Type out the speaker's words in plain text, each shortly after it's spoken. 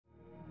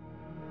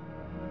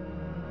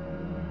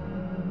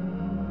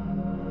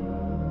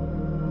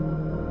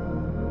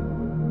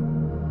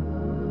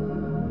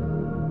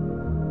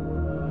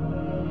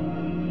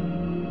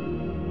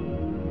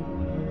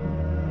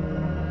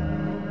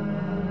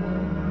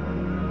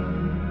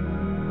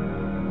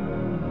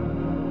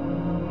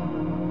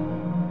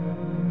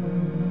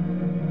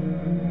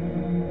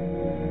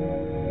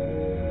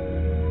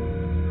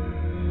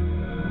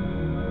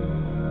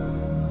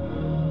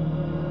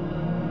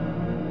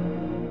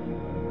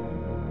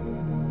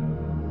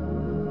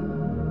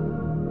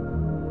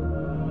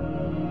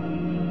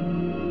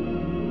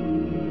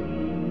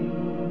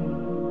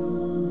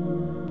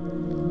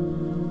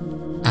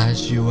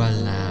as you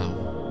allow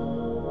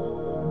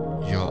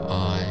your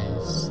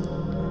eyes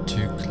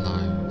to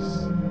close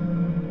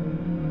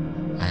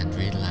and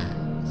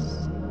relax.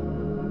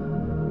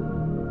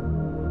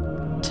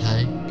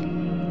 Take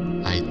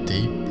a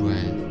deep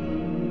breath,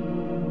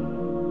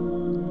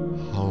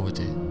 hold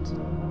it,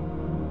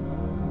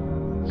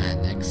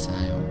 and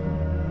exhale.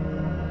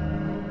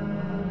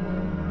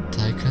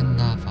 Take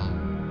another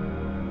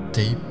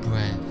deep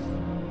breath,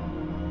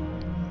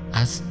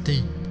 as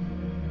deep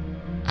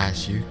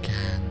as you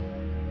can.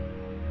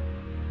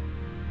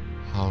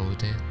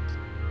 Hold it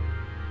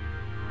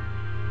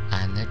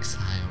and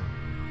exhale.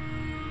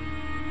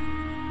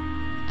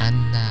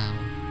 And now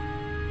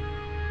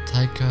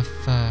take a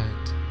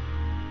third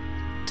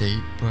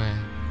deep breath.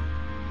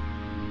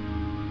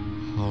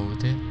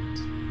 Hold it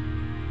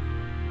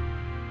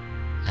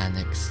and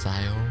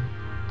exhale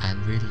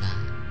and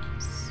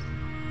relax.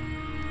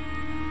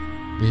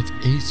 With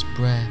each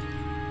breath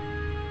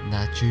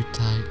that you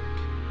take,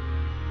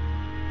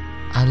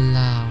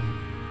 allow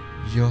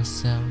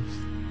yourself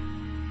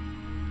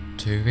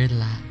to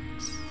relax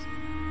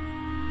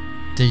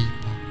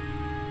deeper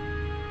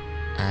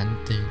and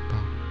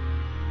deeper.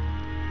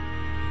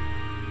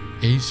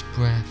 Each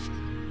breath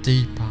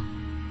deeper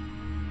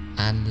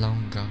and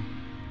longer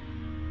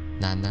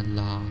than the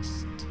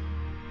last.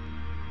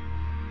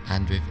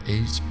 And with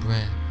each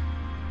breath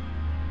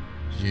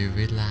you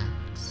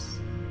relax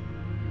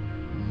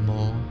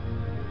more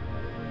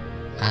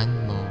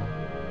and more.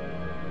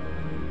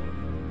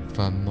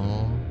 The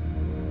more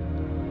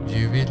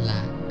you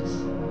relax,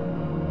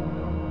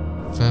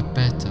 the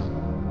better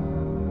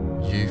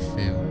you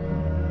feel.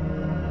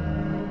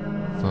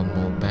 The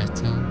more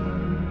better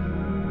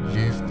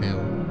you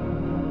feel,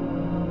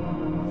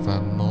 the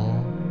more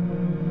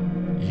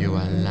you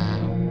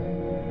allow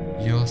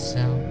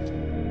yourself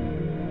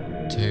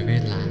to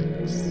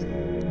relax.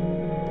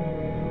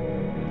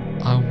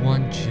 I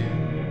want you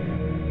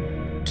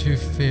to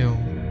feel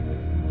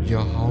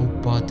your whole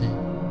body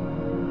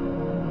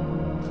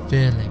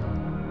feeling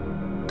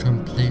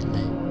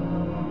completely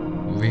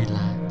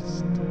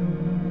relaxed,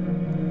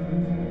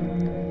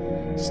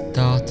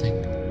 starting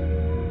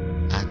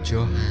at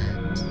your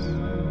hands.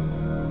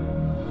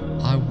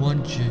 I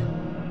want you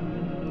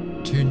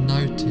to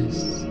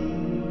notice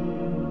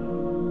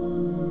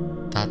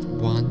that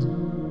one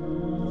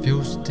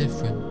feels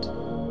different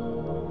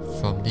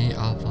from the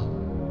other,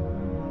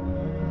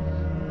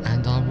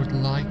 and I would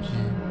like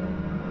you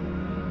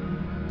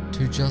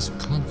to just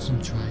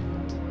concentrate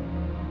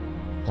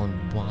on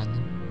one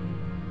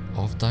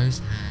of those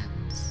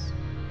hands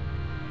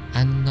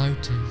and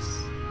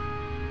notice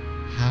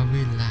how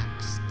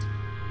relaxed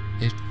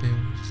it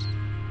feels.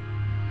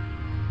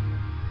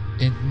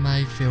 It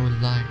may feel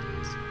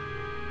light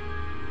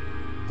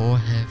or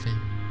heavy.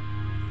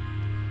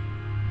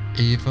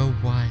 Either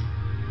way,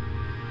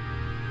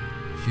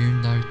 you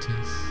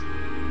notice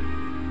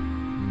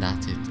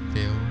that it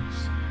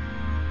feels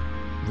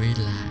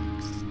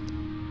relaxed.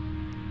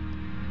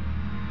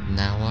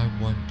 Now I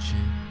want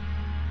you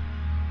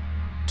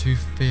to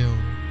feel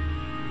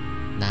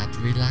that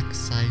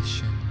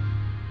relaxation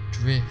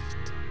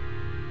drift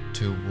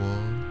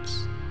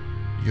towards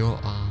your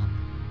arm,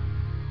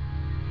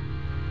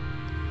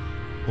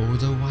 all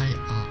the way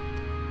up,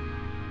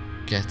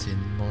 getting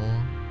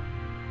more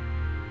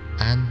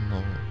and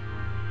more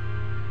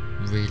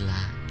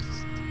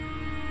relaxed.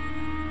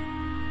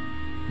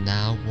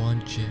 Now I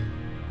want you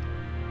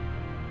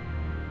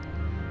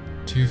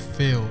to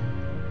feel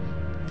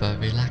the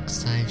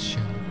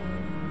relaxation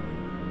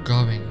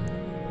going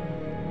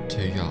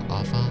to your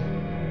other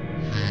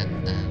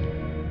hand now,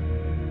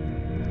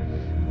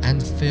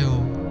 and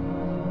feel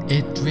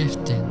it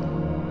drifting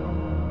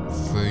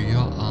through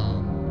your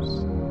arms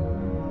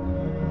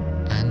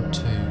and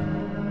to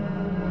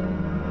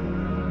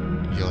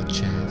your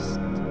chest,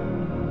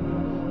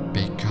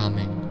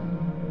 becoming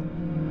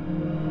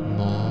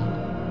more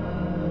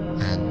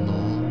and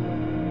more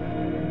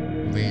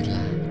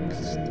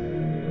relaxed.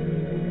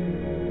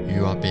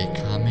 You are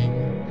becoming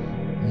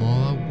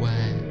more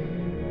aware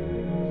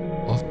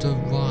of the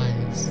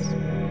rise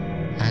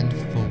and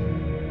fall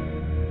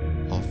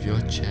of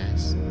your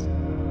chest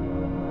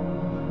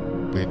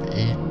with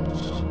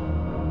each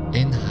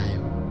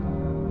inhale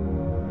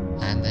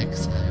and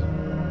exhale,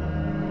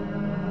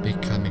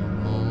 becoming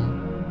more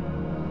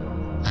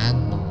and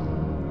more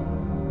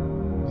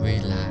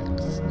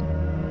relaxed.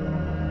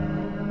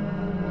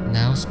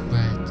 Now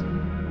spread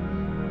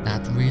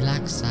that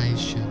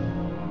relaxation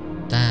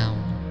down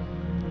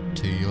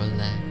to your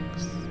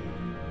legs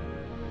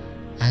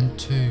and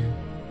to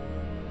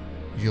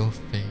your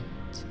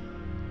feet,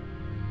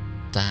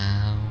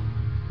 down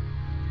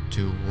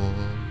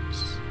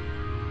towards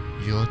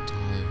your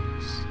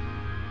toes,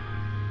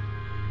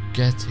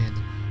 getting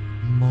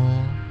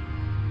more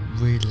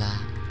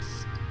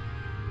relaxed,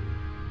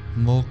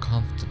 more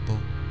comfortable.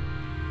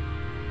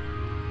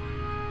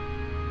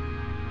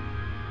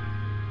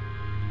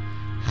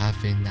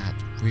 Having that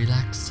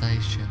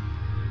relaxation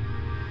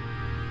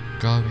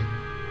going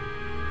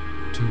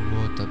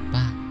toward the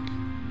back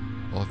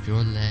of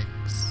your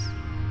legs,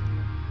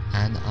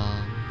 and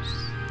arms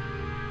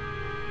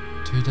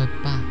to the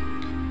back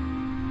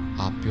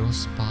up your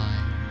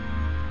spine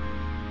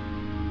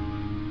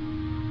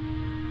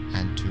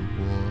and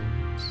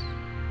towards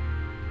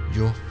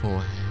your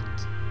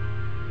forehead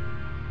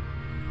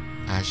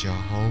as your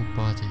whole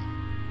body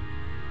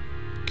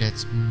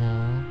gets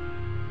more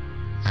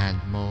and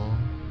more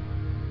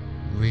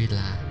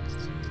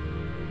relaxed,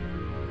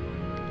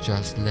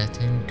 just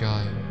letting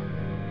go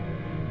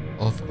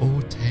of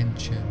all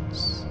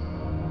tensions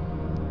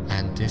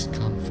and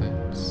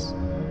discomforts,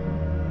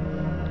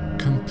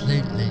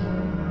 completely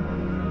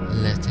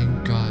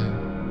letting go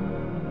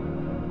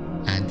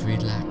and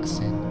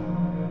relaxing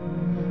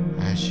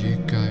as you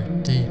go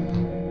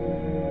deeper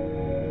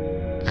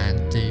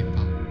and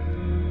deeper,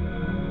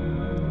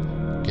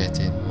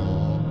 getting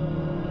more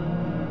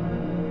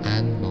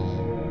and more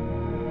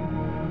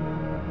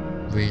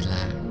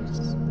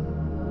relaxed,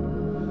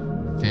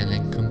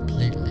 feeling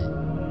completely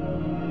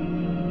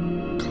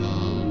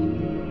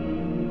calm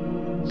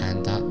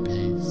and at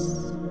peace.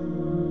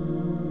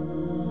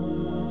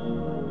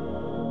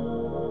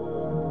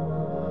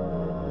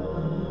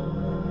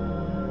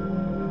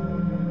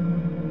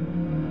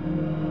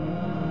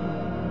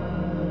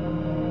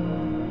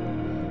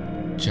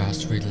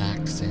 Just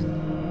relaxing,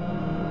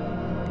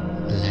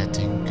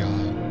 letting go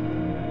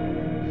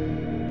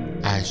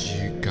as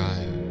you go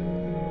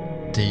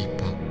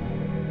deeper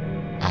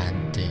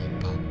and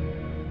deeper.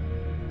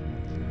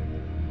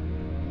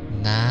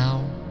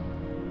 Now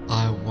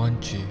I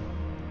want you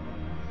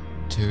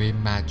to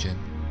imagine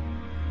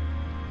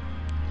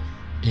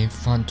in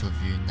front of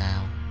you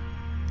now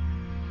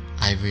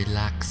a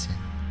relaxing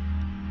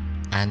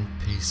and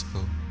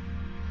peaceful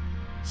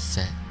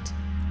set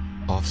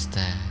of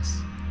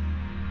stairs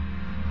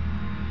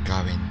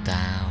going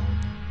down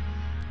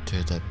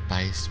to the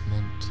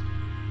basement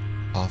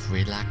of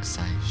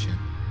relaxation.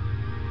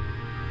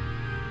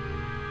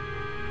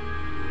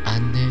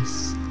 And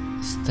this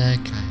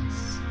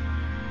staircase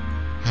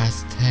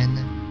has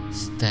 10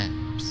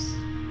 steps,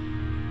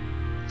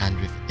 and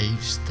with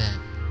each step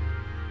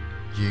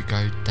you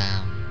go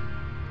down,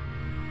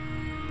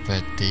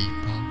 the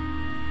deeper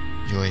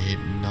your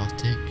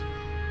hypnotic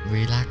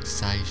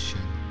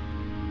relaxation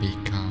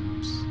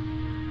becomes.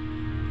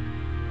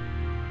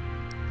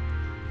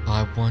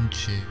 I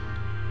want you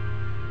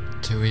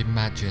to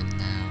imagine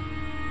now,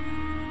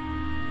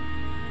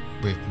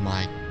 with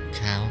my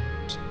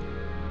count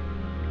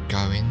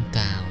going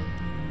down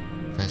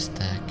the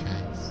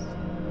staircase,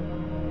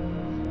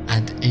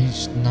 and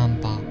each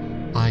number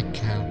I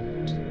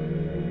count,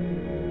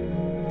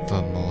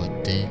 the more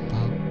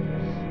deeper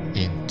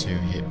into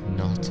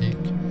hypnotic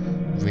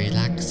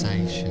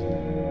relaxation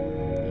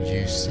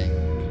you sink,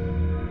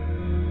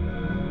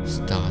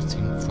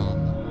 starting from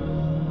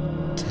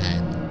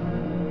 10,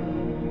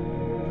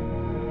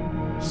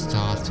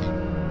 starting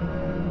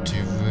to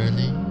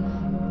really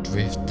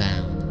drift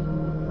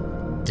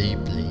down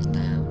deeply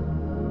now,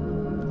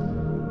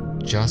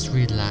 just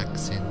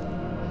relaxing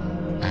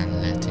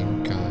and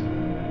letting go.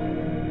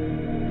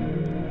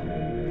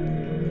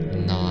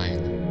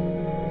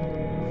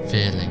 9,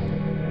 feeling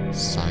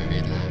so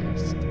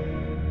relaxed,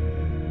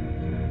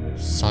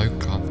 so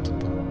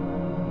comfortable,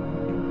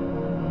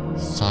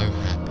 so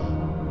happy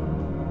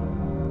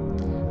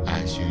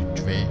as you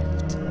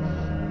drift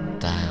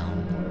down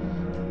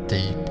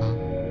deeper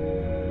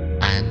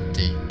and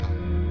deeper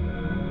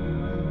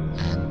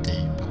and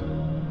deeper.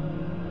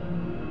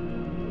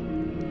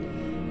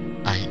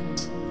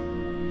 8,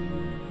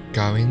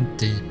 going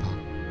deeper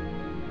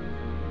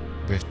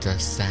with the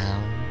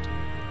sound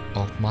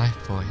of my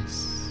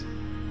voice.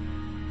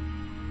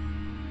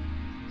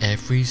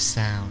 Every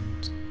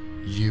sound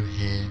you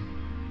hear,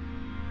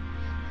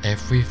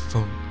 every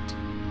thought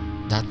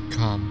that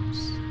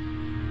comes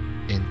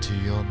into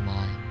your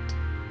mind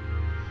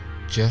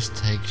just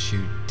takes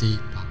you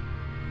deeper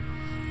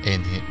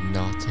in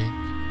hypnotic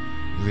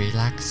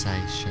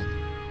relaxation.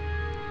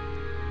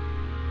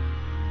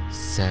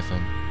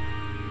 7,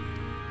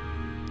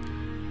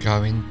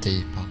 going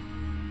deeper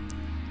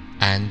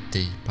and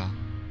deeper,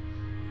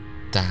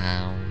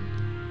 down,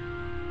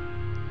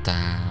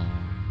 down,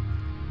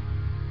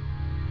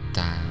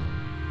 down,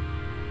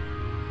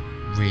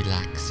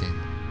 relaxing,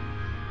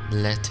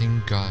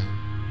 letting go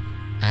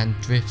and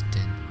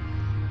drifting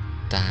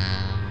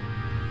down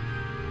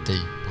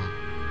deeper.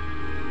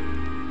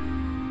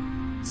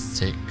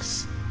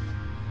 6,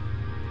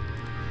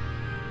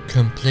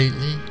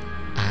 completely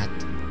at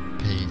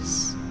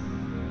peace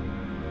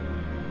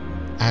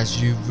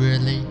as you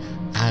really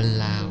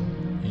allow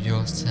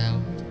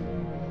yourself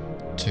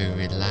to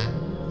relax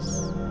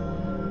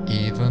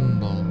even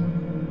more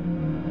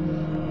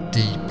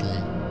deeply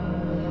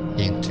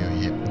into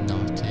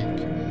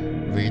hypnotic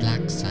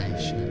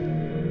relaxation.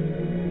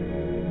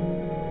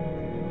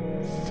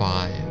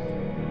 5,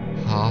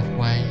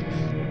 halfway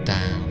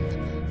down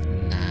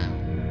now,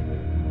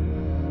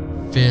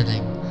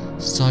 feeling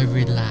so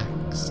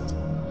relaxed,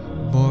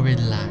 more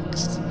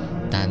relaxed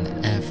than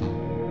ever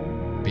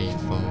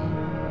before,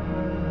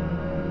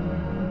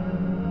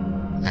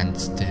 and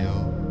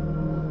still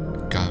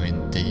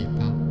going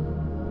deeper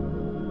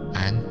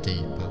and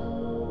deeper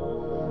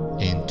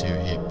into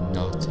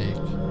hypnotic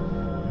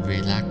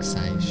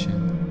relaxation.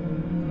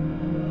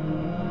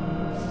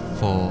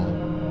 4.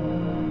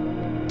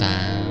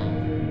 Down,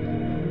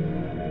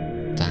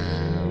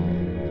 down,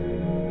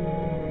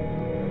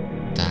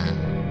 down,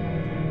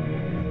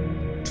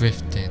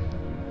 drifting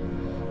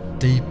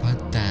deeper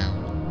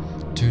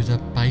down to the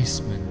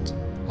basement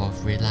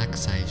of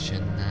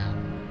relaxation now.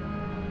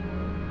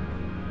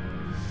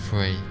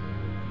 3.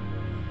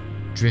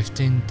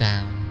 Drifting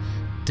down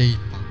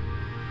deeper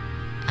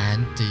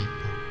and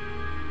deeper,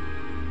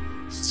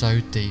 so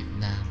deep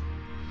now,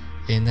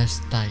 in a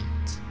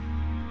state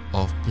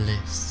of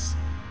bliss,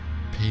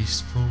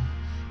 peaceful,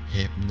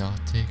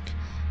 hypnotic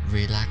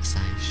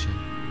relaxation.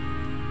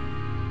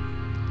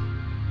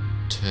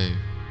 2.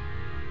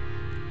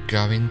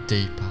 Going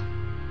deeper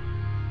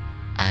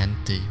and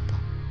deeper,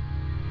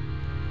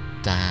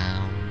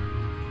 down,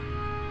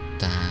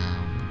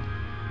 down,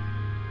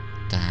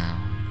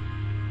 down,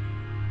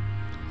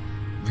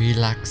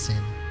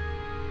 relaxing,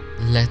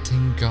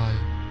 letting go,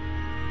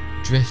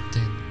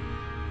 drifting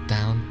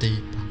down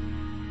deeper.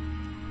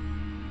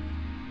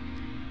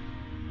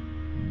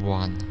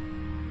 1.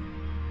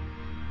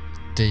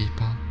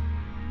 Deeper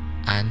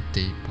and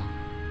deeper,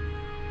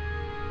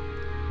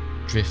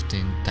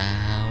 drifting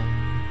down,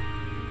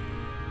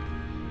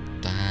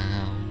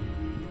 down,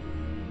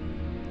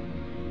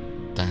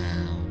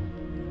 down.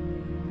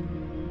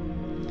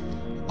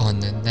 On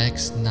the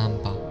next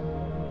number,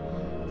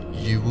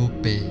 you will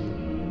be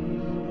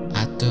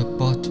at the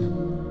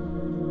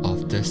bottom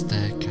of the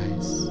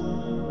staircase,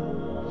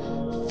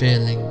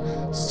 feeling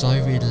so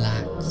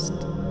relaxed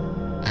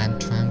and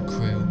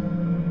tranquil.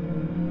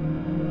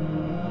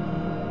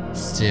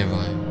 0.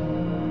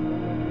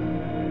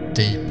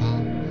 Deeper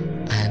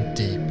and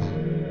deeper.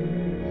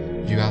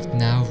 You have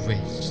now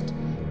reached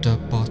the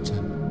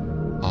bottom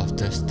of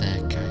the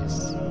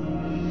staircase,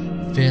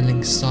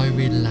 feeling so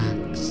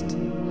relaxed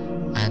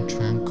and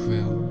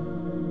tranquil,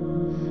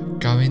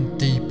 going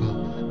deeper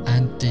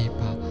and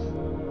deeper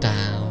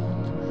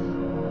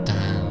down,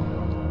 down,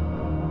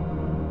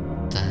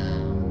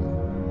 down,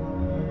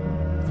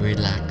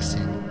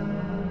 relaxing,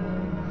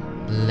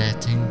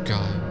 letting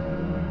go,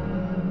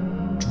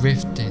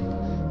 drifting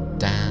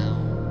down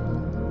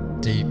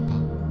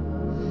deeper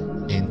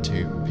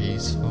into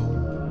peaceful,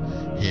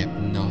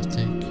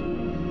 hypnotic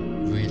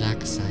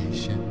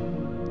relaxation,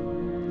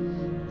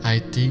 a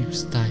deep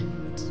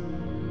state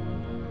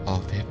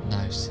of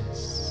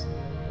hypnosis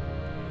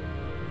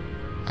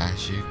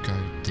as you go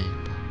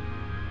deeper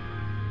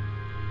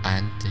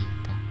and deeper.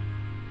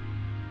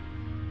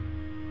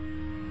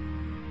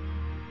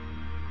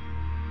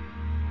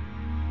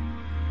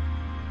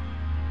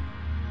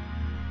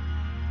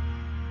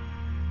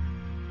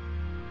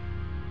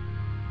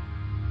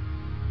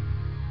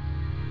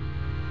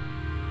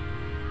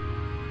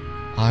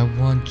 I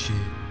want you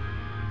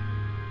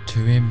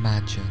to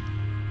imagine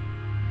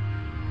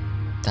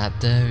that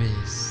there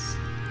is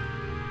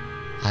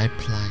a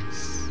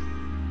place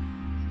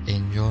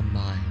in your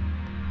mind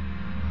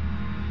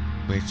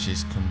which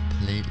is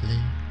completely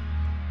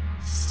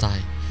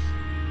safe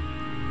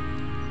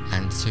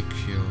and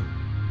secure.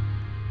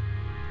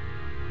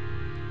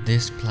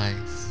 This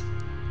place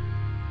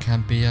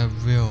can be a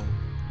real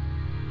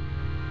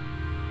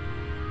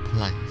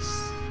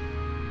place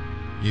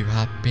you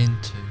have been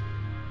to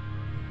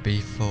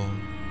before,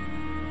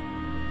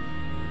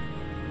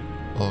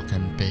 or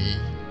can be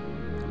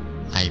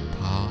a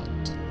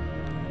part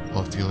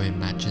of your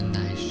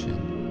imagination.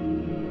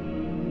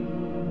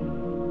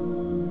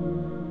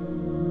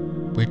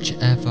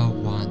 Whichever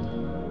one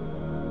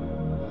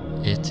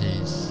it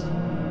is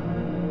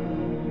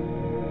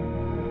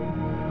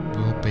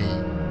will be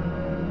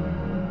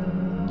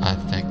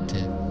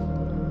effective.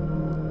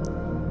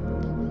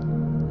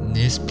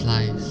 This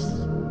place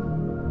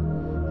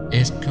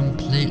is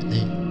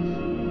completely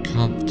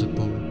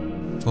comfortable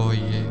for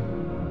you,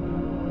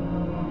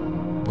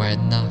 where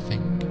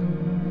nothing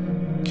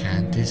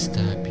can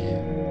disturb you.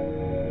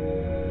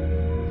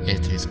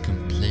 It is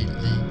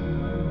completely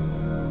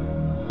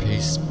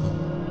peaceful,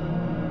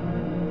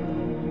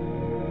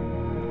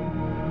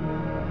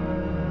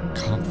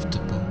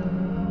 comfortable,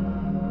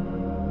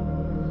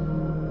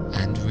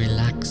 and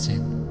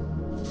relaxing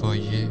for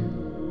you.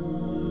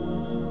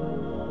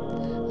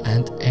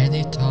 And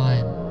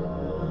anytime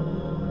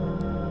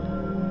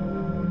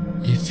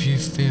if you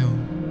feel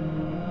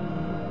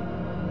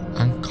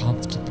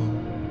uncomfortable,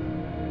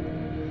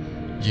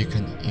 you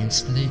can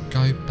instantly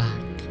go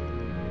back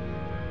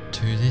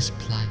to this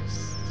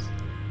place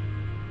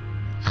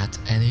at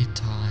any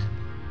time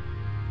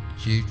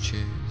you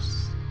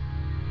choose.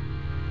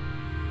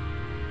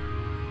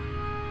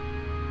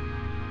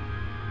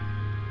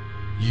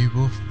 You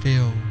will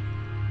feel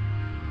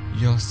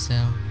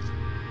yourself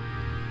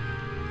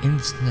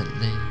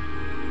instantly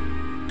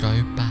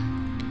go back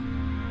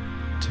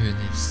to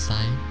this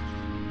safe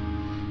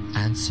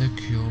and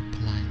secure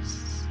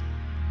place.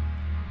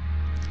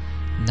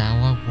 Now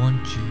I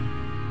want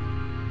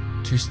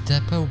you to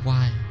step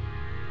away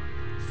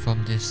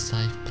from this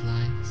safe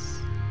place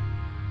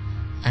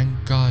and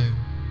go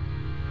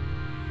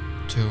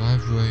to a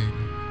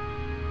room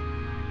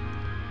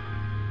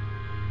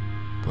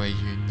where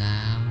you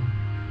now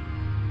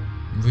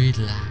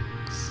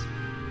relax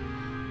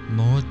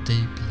more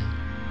deeply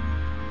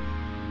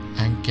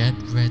and get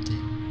ready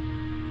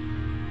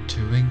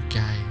to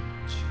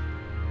engage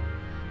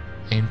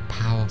in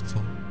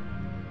powerful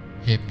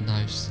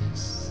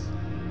hypnosis.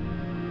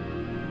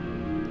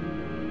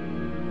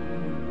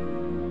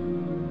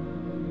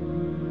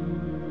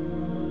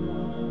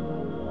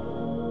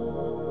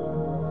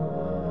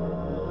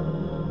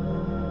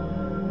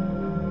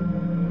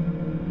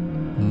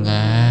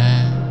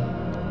 There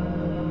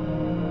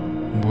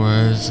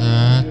was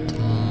a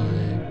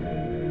time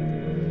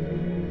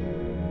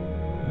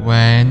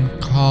when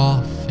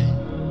coffee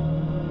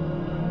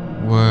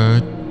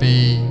would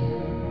be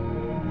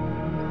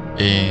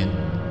in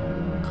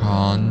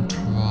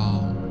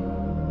control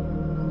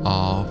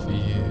of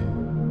you,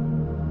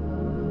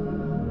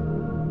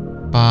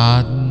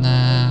 but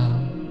now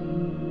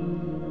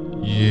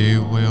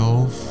you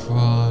will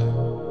throw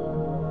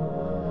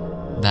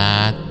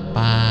that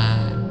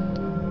bad,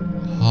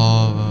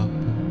 horrible,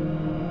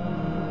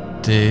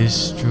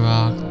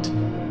 destructive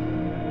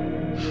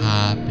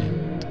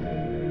habit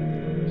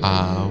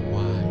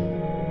away.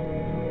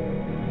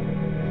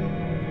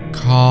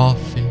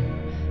 Coffee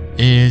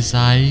is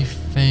a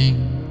thing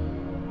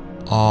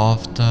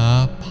of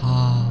the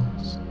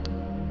past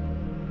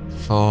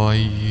for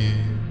you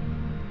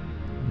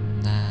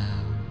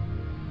now.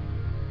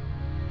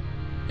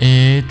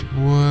 It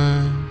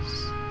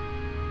was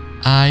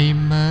a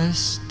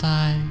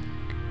mistake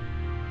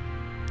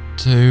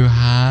to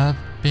have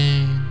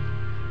been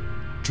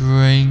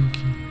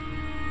drinking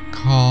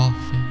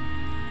coffee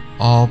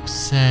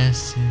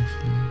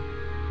obsessively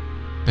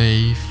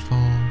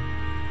before,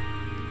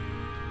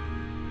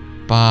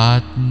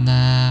 but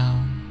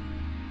now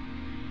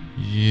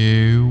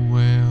you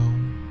will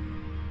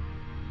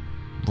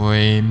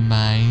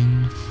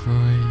remain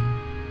free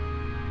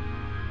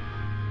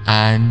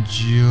and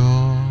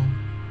your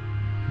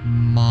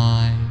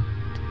mind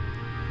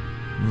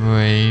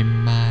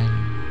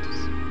remains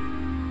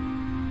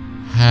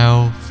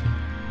healthy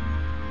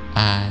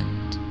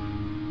and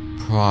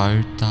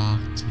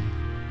productive.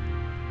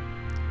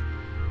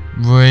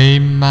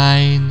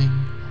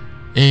 Remaining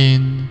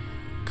in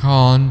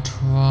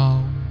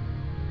control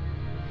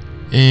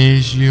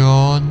is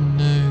your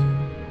new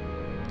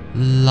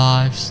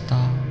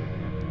lifestyle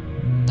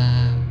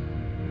now.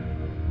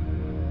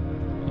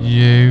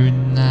 You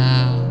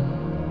now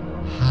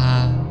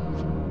have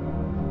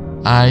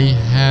a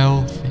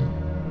healthy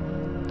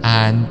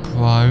and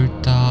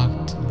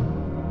productive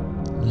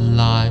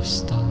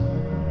lifestyle.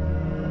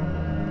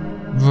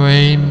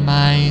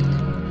 Remaining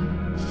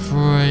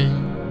free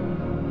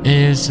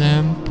is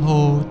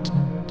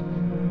important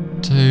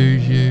to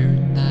you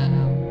now.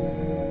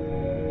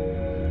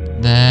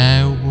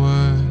 There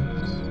was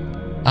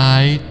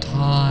a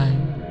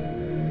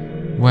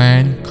time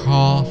when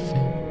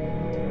coffee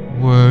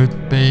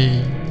would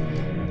be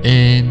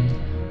in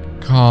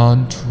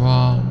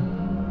control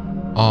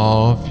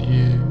of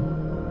you,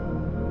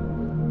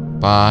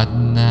 but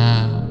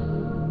now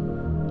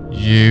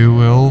you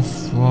will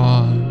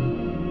throw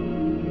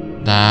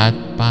that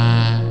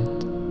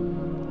bad,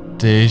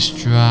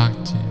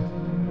 destructive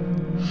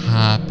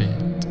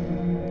habit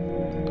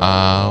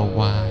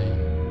away.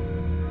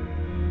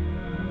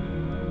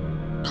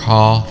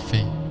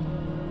 Coffee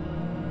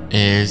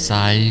is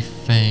a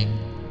thing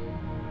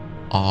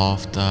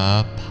of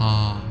the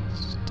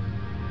past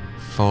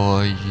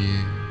for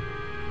you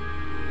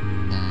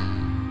now.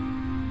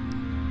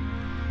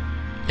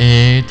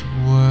 It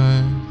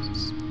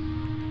was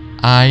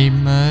a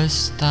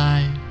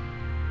mistake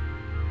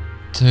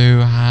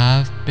to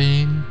have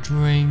been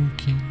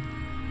drinking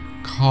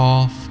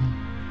coffee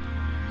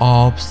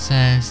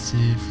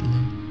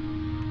obsessively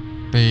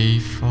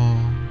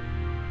before,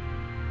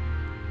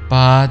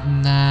 but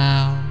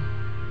now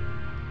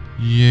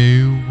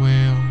you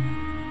will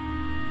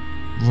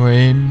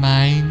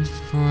remain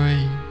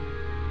free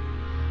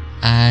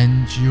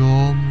and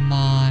your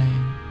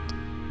mind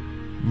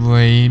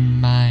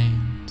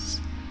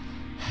remains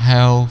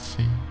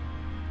healthy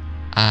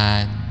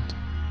and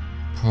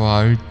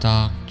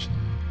productive.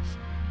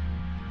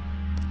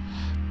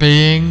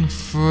 Being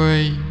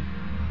free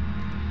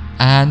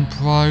and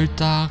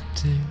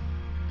productive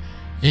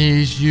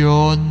is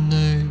your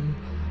new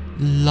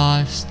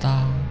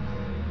lifestyle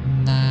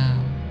now.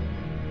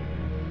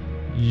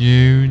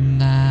 You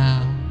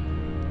now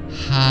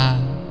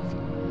have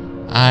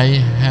a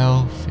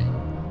healthy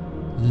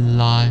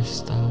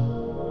lifestyle.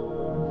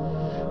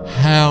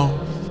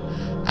 Health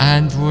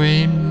and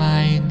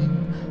remaining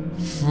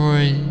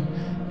free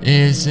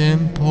is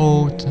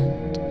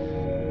important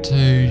to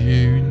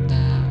you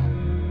now.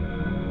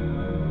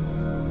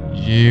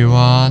 You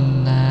are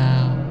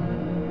now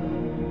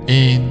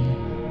in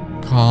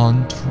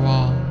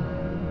control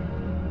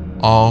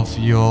of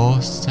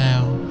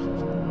yourself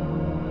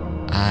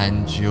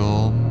and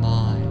your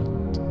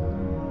mind.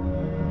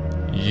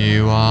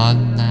 You are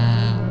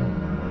now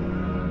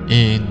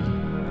in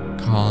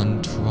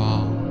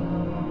control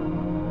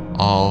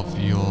of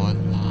your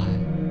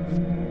life.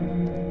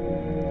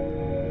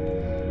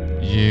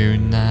 You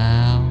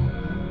now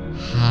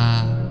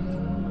have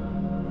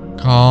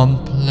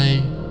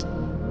complete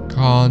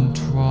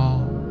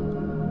control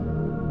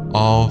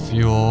of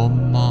your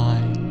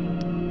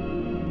mind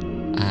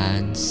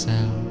and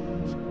self.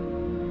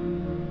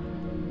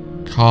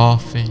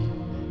 Coffee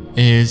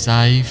is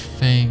a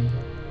thing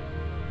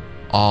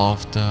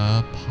of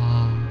the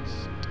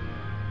past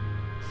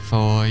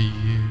for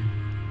you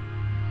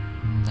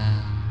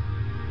now.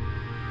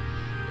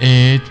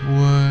 It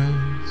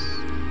was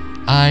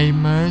a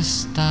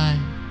mistake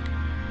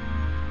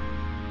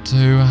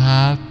to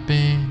have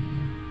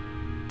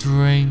been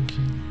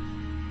drinking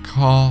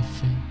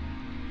coffee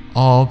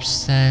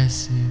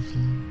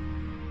obsessively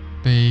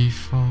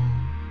before,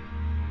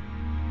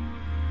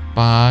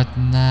 but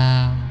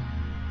now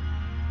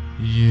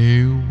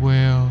you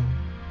will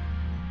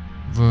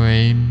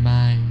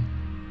remain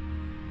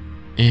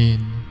in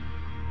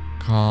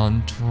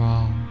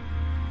control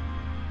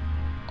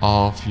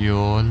of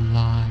your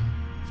life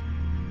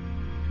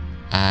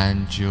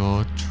and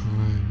your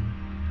true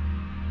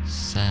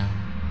self.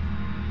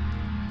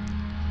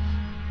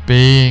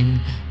 Being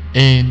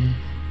in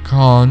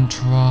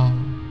control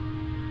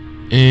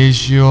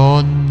is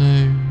your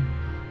new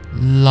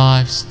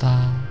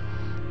lifestyle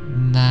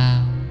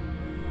now.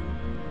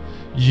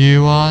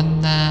 You are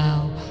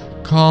now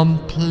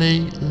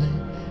completely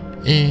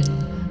in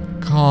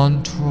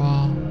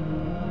control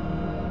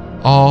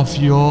of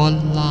your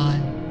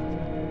life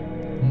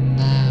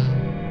now.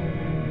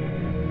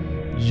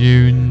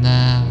 You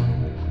now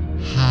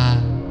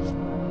have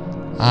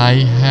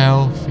a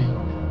healthy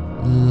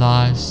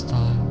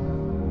lifestyle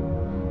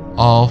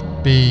of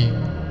being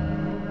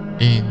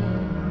in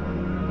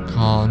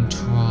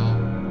control.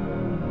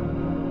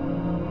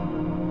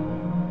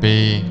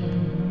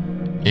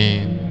 Being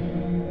in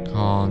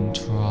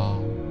control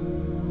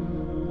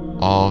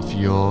of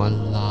your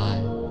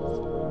life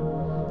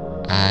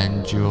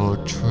and your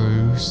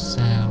true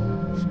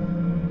self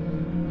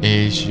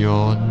is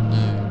your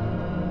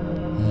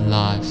new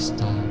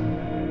lifestyle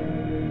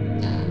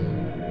now.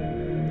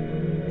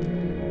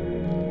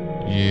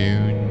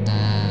 You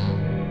now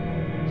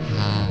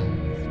have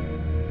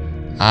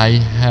a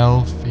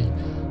healthy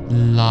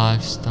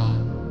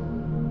lifestyle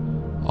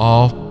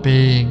of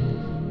being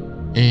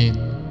in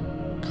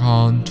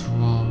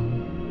control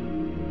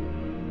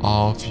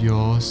of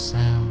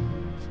yourself.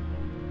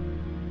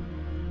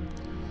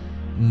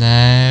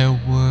 There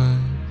was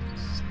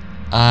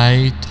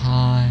a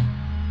time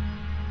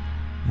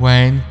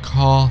when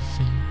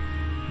coffee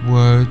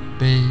would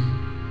be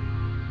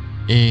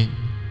in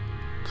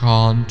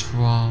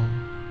control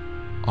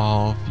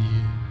of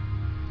you,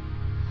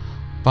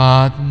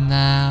 but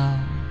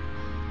now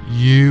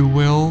you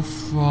will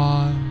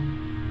throw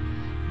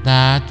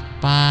that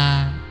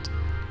bad,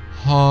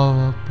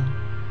 horrible,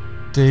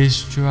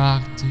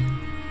 destructive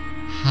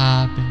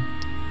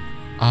habit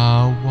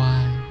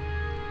away.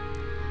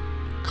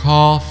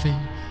 Coffee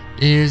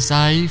is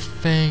a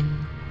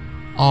thing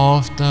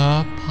of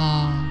the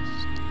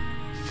past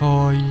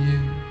for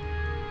you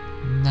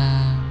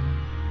now.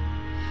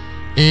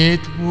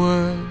 It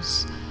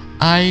was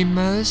a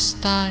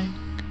mistake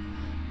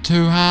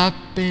to have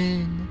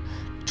been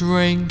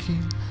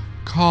drinking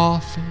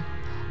coffee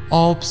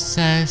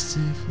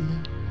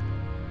obsessively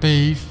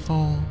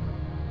before,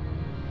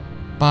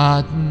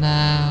 but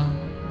now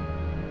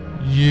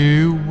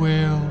you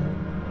will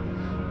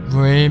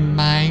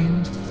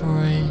remain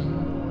free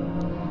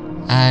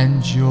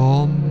and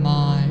your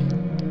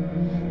mind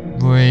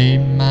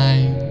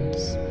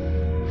remains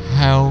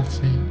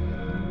healthy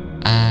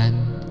and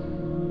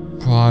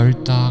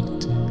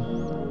productive.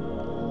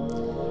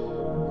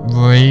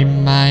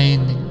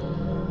 Remaining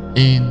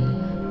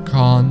in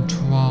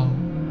control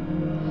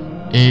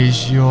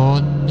is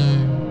your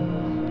new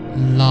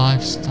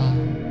lifestyle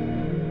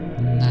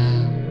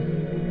now.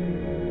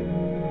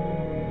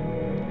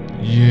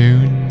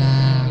 You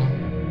now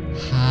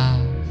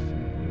have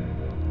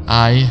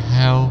a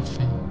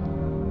healthy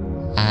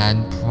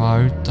and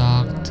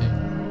productive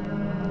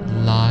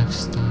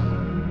lifestyle.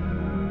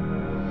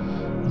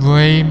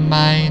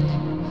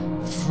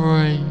 Remaining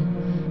free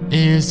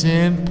is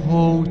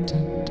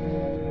important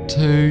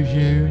to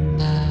you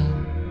now.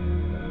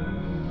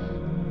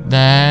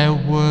 There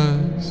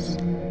was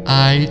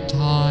a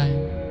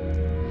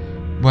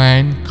time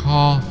when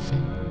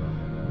coffee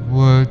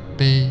would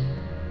be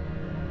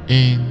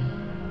in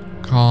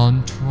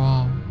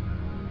control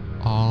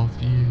of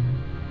you,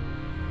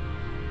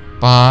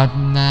 but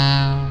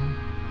now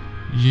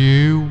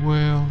you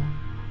will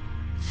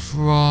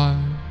throw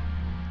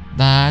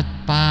that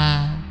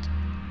bad,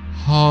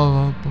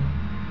 horrible,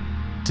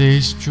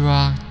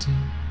 destructive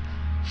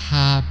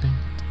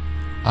habit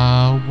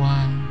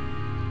away.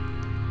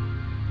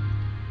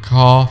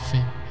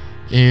 Coffee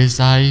is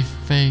a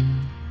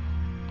thing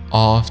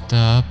of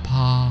the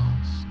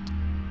past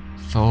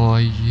for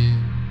you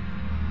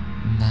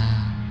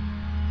now.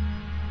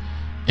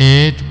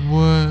 It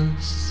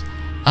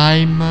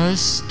a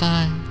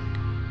mistake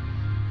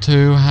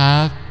to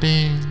have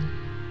been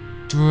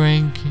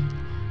drinking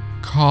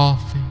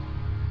coffee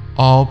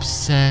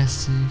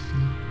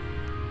obsessively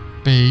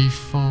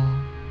before,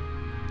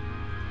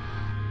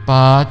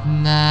 but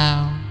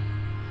now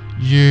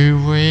you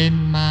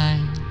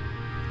remain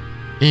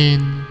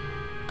in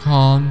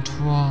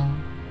control.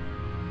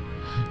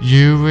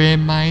 You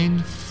remain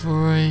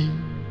free,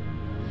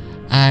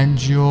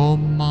 and your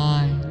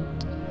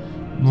mind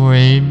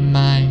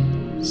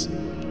remains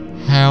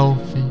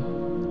healthy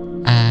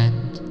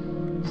and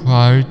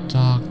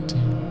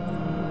productive.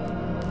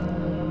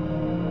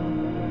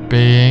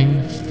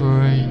 Being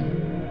free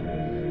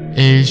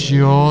is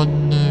your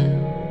new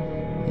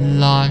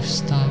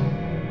lifestyle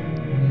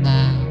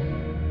now.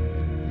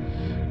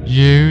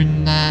 You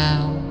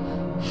now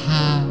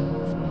have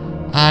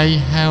a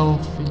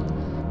healthy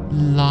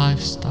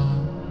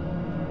lifestyle.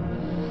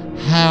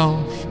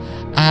 Health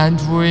and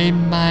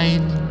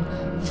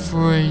remaining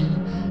free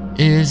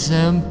is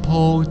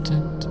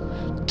important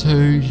to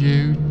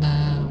you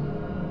now.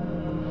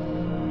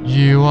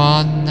 You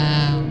are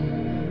now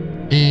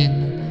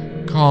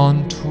in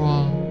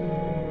control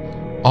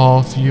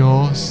of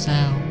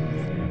yourself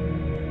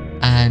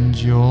and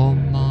your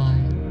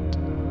mind.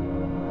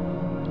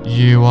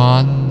 You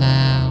are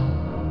now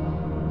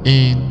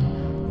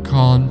in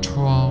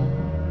control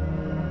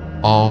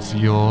of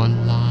your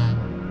life.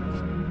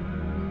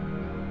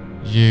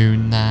 You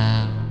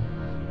now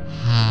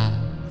have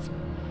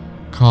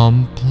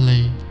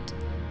complete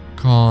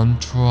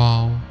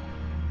control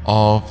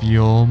of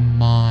your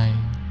mind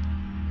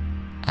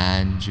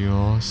and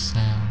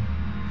yourself.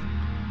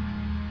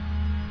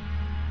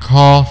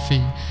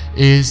 Coffee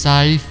is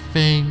a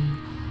thing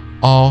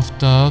of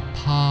the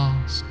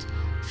past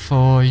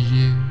for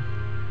you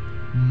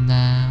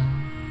now.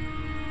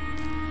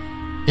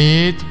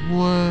 It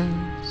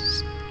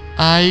was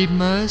a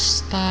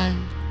mistake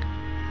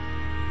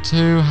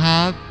to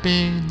have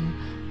been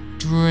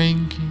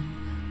drinking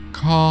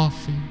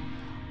coffee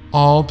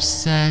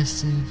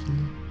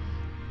obsessively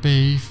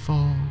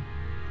before,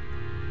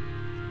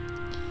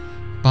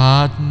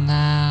 but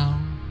now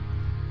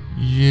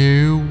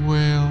you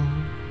will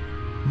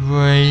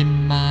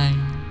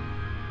remain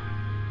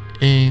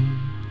in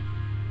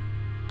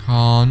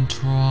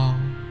control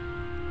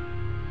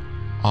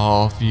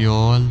of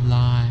your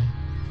life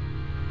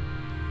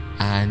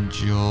and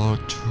your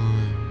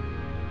true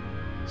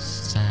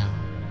self.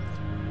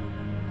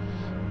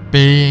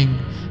 Being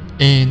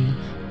in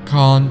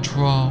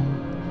control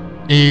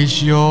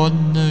is your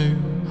new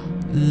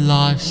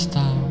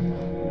lifestyle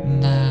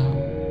now.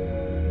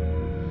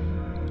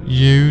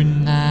 You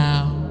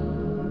now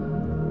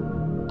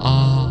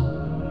are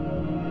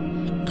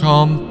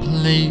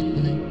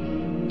completely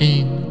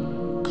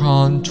in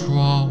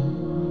control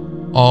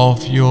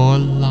of your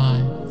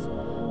life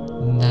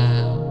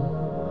now.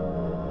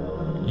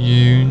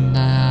 You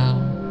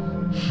now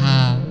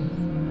have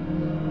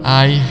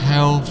a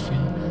healthy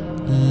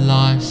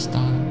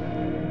lifestyle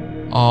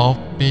of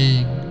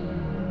being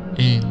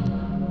in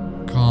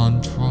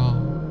control.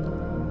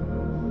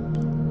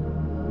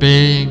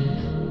 Being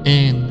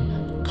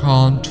in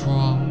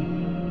control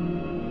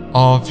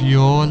of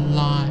your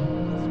life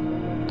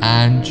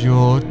and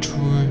your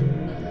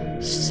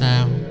true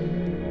self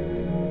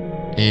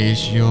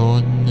is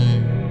your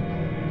new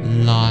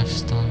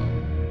lifestyle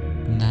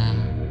now.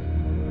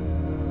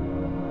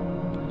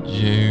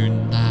 You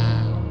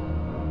now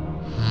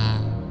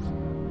have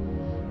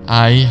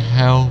a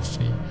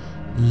healthy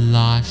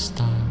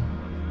lifestyle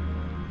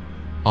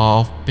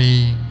of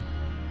being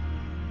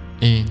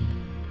in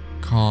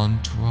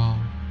control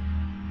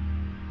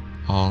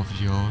of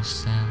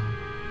yourself.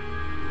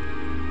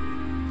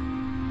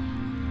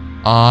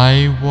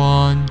 I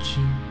want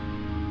you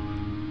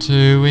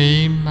to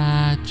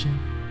imagine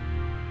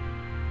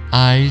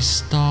a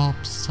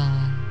stop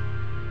sign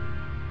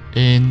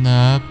in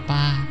the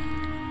back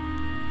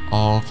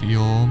of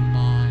your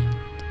mind.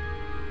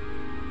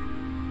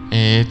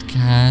 It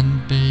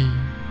can be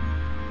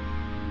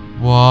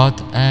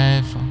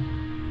whatever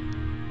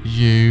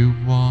you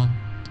want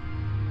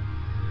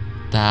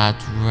that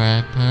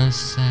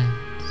represents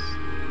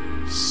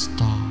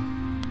stop.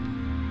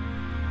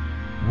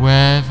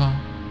 Whether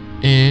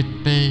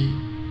it be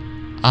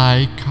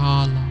a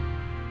color,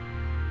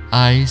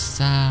 a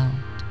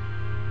sound,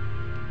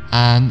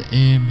 an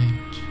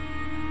image,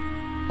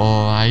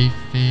 or a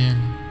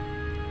feeling.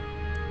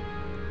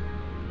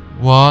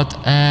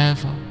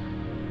 Whatever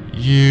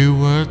you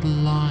would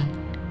like,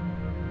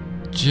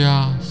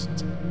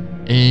 just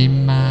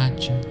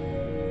imagine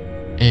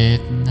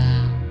it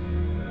now.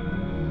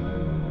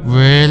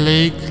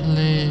 Really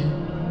clear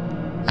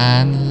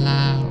and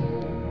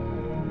loud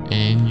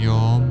in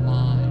your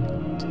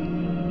mind.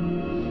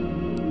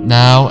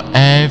 Now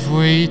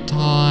every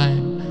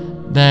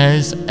time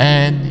there's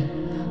any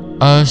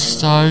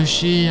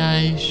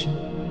association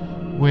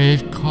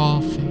with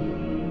coffee,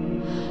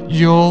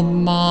 your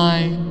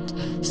mind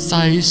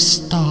says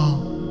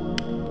stop,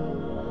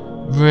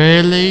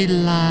 really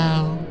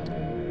loud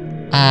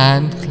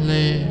and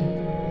clear.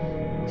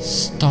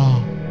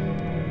 Stop.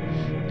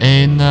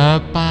 in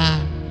the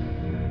back,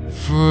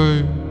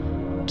 through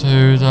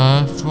to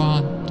the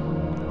front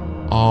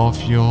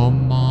of your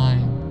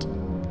mind.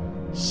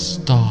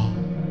 Stop,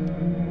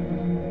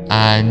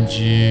 and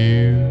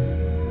you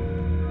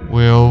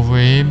will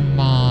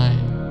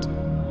remind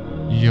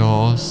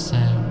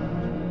yourself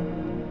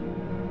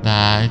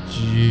that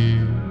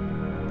you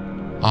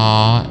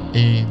are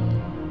in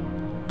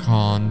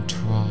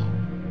control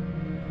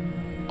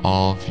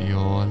of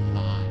your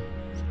life.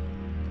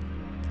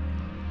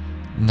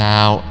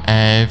 Now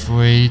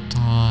every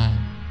time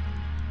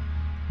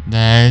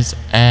there's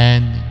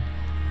any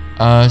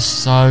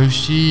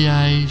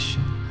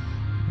association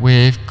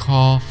with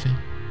coffee,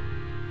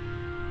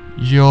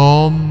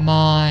 your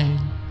mind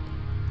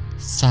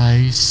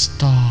says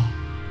stop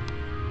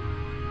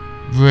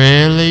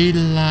really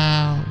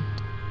loud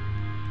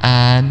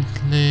and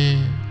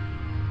clear.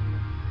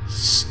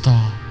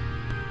 Stop.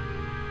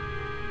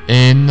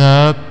 In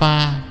the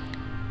back,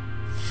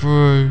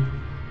 through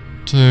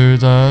to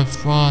the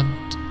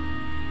front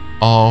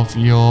of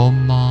your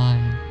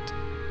mind.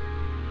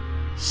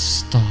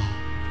 Stop.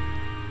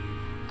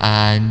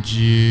 And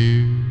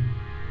you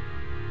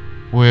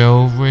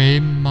will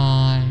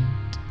remind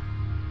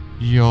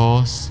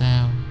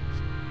yourself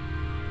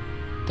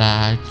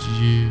that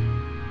you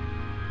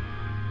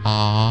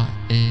are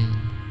in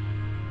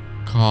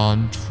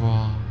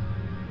control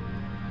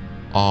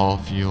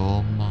of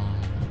your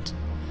mind.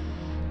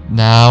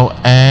 Now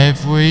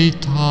every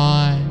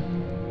time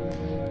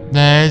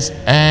there's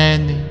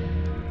any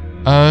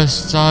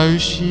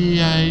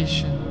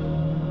association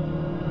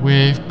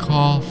with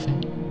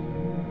coffee,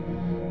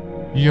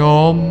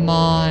 your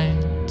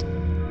mind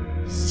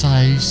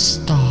says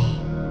stop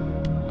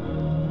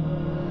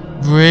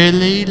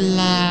really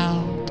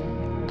loud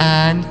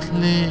and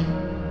clear.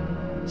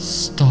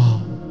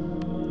 Stop.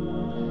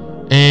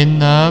 In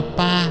the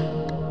back,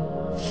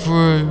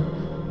 through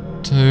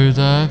to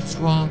the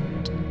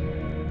front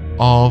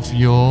of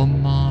your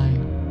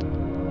mind.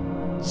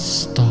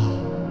 Stop.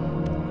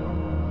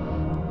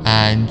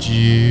 And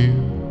you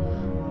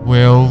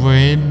will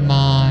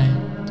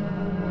remind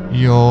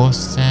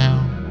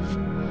yourself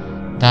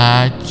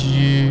that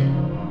you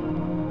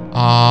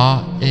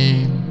are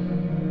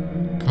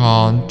in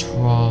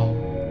control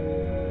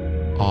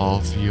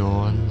of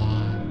your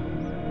life.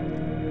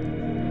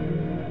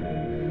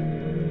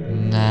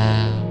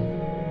 Now,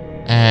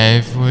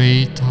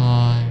 every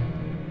time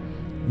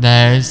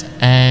there's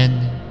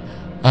any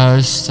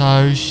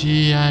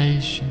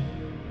association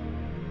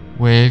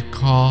with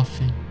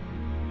coffee,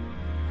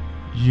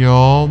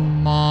 your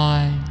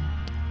mind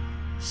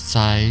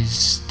says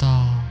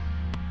stop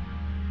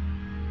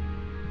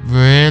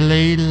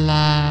really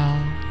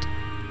loud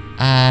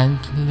and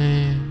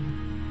clear.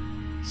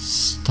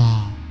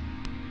 Stop.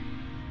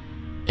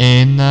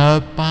 In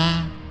the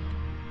back,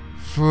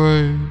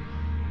 through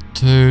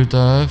to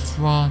the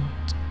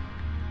front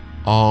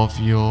of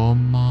your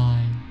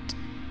mind.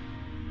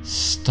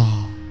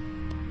 Stop.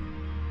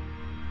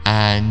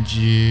 And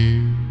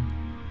you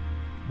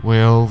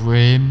will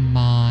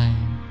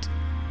remind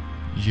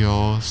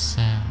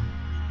yourself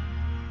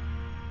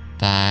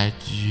that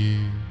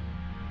you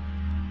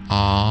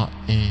are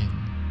in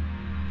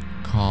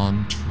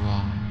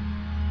control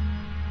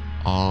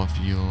of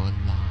your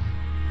life.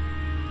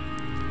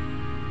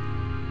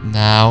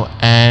 Now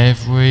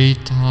every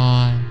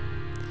time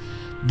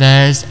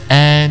there's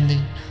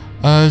any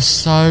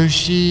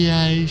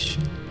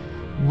association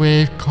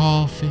with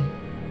coffee,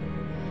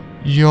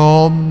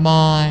 your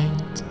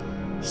mind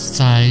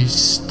says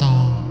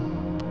stop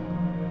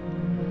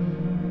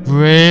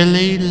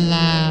really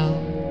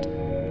loud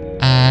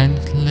and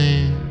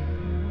clear.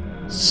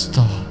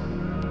 Stop.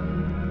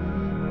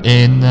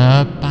 In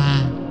the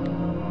back,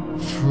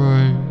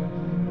 through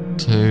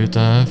to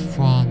the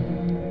front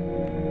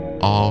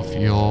of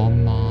your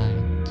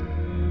mind.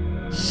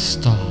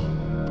 Stop.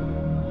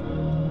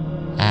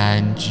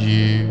 And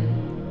you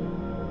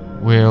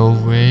will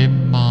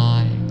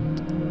remind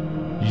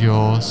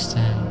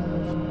yourself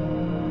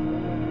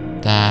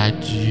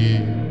that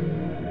you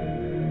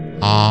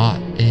are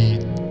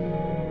in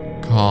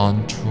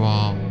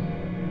control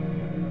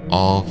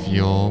of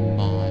your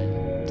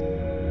mind.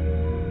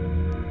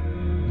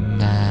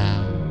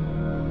 Now,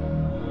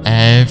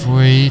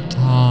 every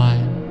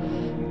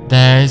time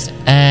there's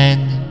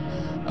any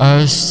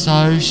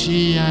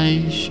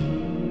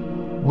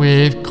association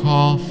with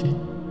coffee,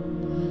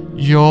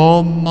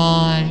 your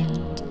mind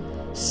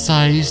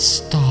says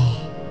stop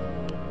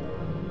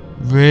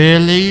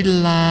really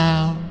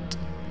loud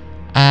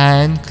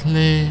and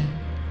clear.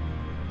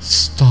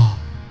 Stop.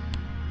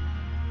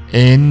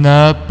 In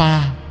the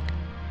back,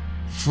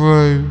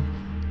 through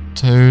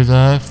to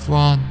the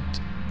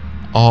front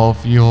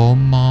of your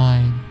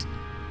mind.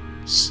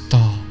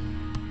 Stop.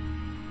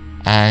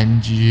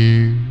 And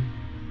you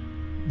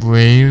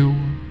will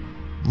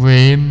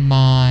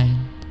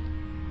remind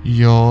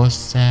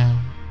yourself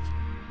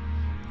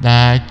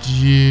that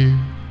you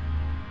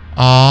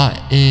are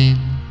in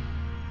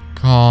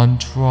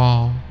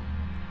control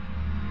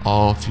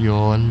of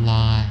your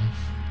life.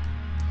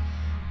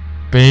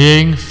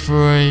 Being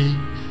free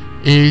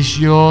is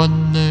your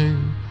new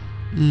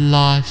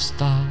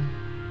lifestyle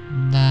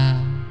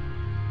now.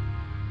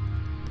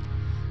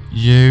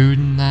 You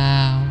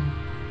now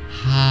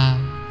have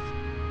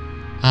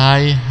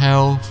a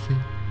healthy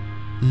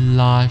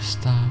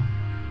lifestyle.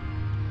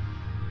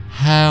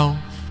 Health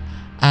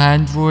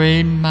and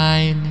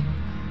remaining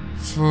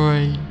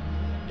free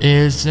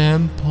is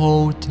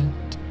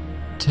important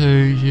to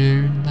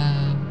you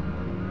now.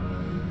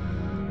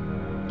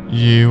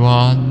 You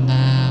are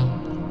now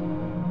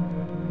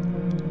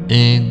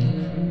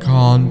in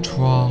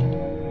control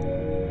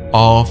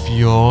of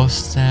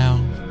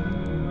yourself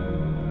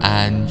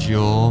and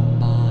your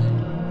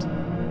mind.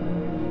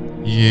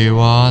 You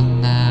are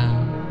now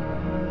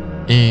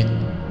in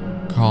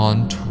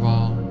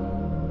control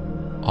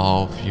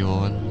of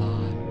your life.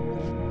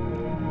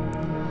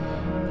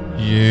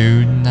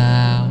 You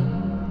now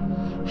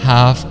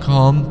have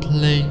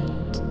complete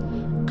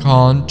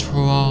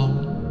control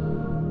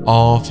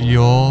of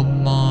your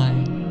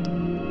mind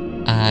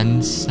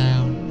and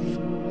self.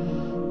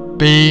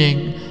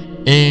 Being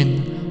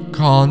in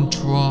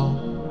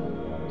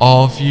control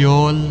of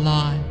your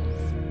life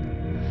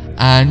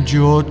and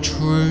your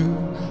true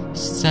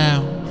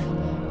self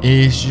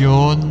is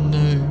your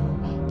new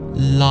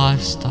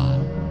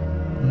lifestyle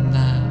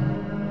now.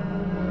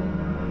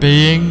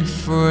 Being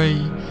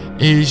free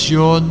is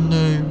your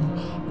new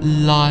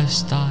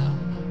lifestyle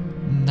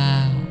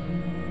now.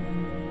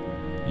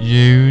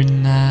 You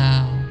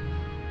now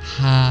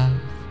have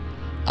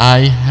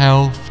a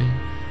healthy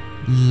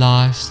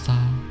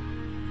lifestyle.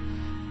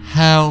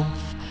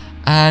 Health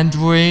and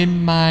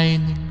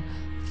remaining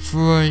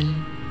free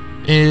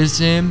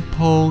is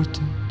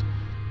important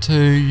to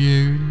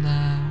you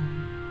now.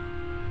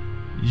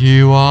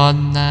 You are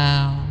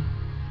now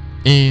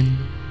in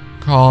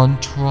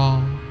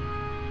control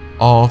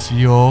of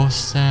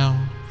yourself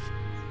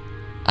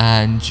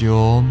and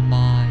your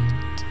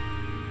mind.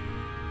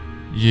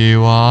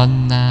 You are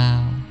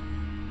now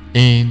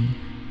in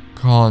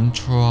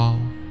control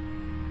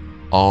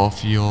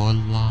of your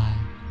life.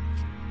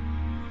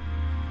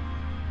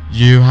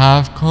 You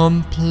have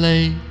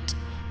complete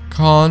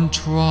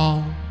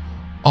control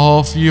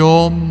of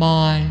your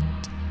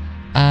mind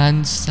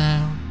and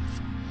self.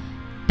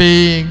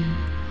 Being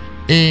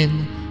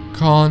in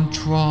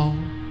control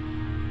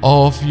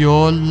of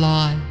your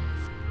life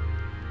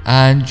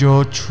and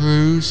your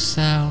true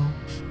self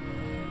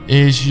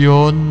is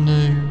your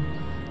new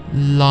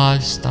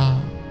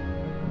lifestyle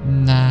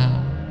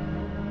now.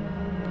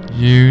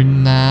 You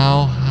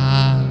now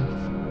have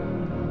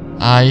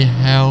a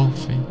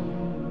healthy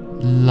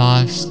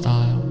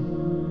lifestyle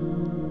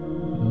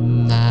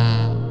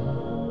now.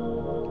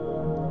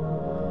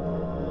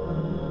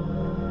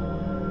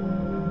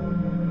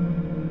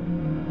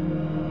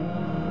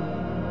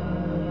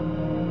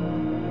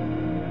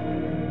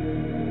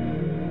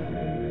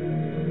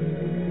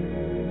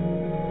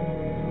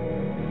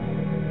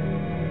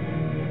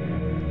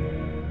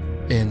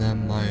 In a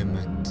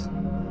moment,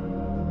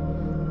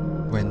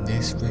 when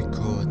this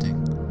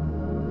recording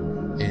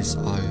is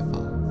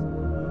over,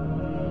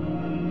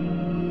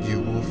 you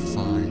will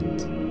find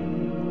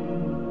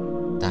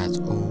that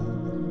all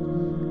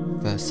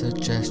the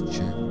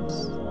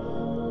suggestions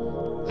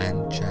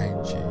and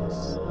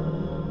changes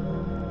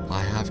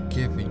I have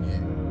given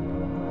you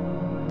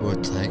will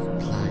take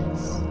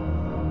place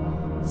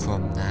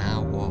from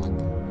now on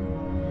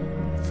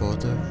for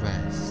the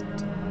rest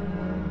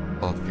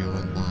of your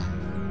life.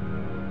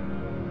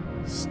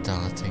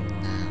 Starting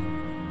now.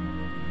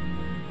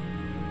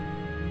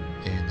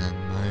 In a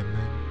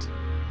moment,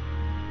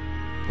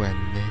 when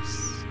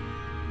this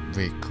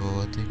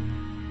recording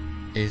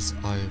is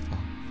over,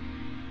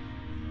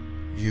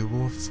 you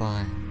will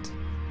find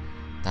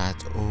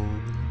that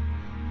all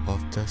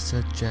of the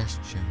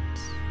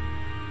suggestions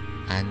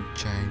and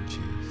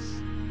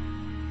changes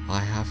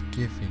I have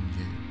given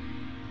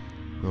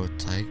you will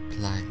take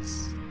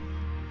place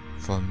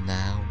from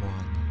now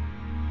on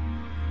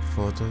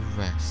for the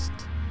rest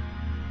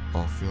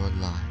of your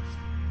life,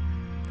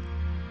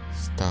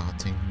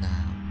 starting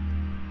now.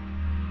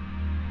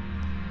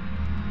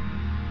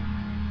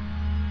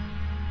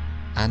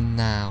 And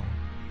now,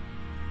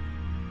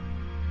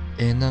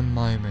 in a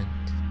moment,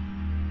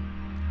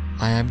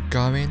 I am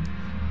going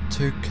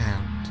to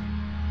count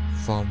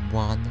from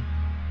 1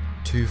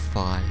 to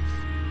 5.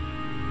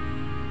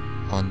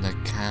 On the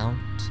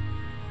count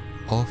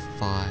of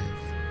 5,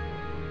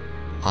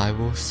 I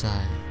will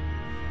say,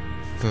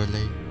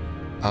 fully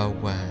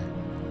aware,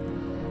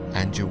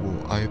 and you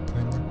will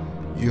open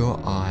your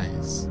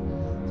eyes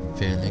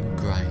feeling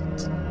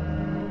great.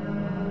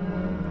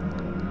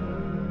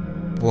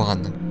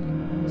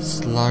 1.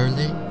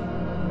 Slowly,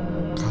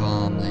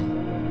 calmly,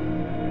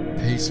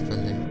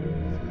 peacefully,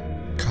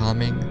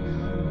 coming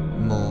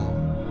more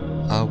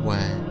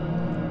aware.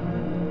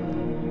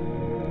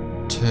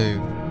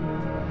 2.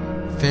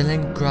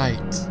 Feeling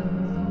great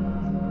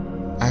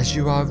as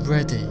you are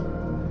ready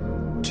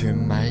to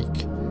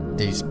make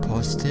these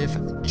positive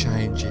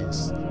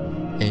changes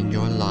in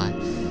your life.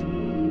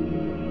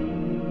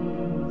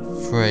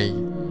 3.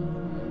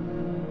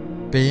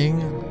 being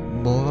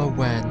more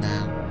aware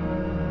now,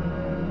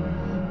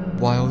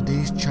 while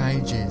these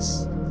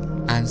changes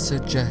and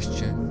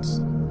suggestions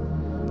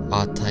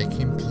are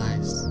taking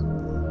place.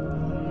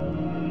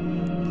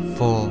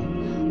 4.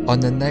 On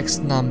the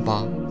next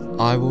number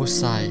I will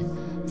say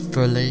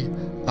fully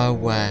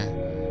aware,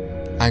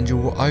 and you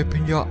will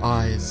open your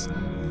eyes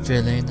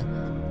feeling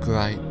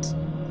great.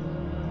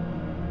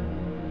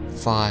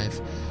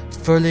 5.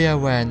 Fully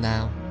aware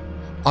now.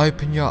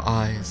 Open your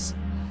eyes,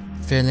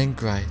 feeling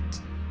great.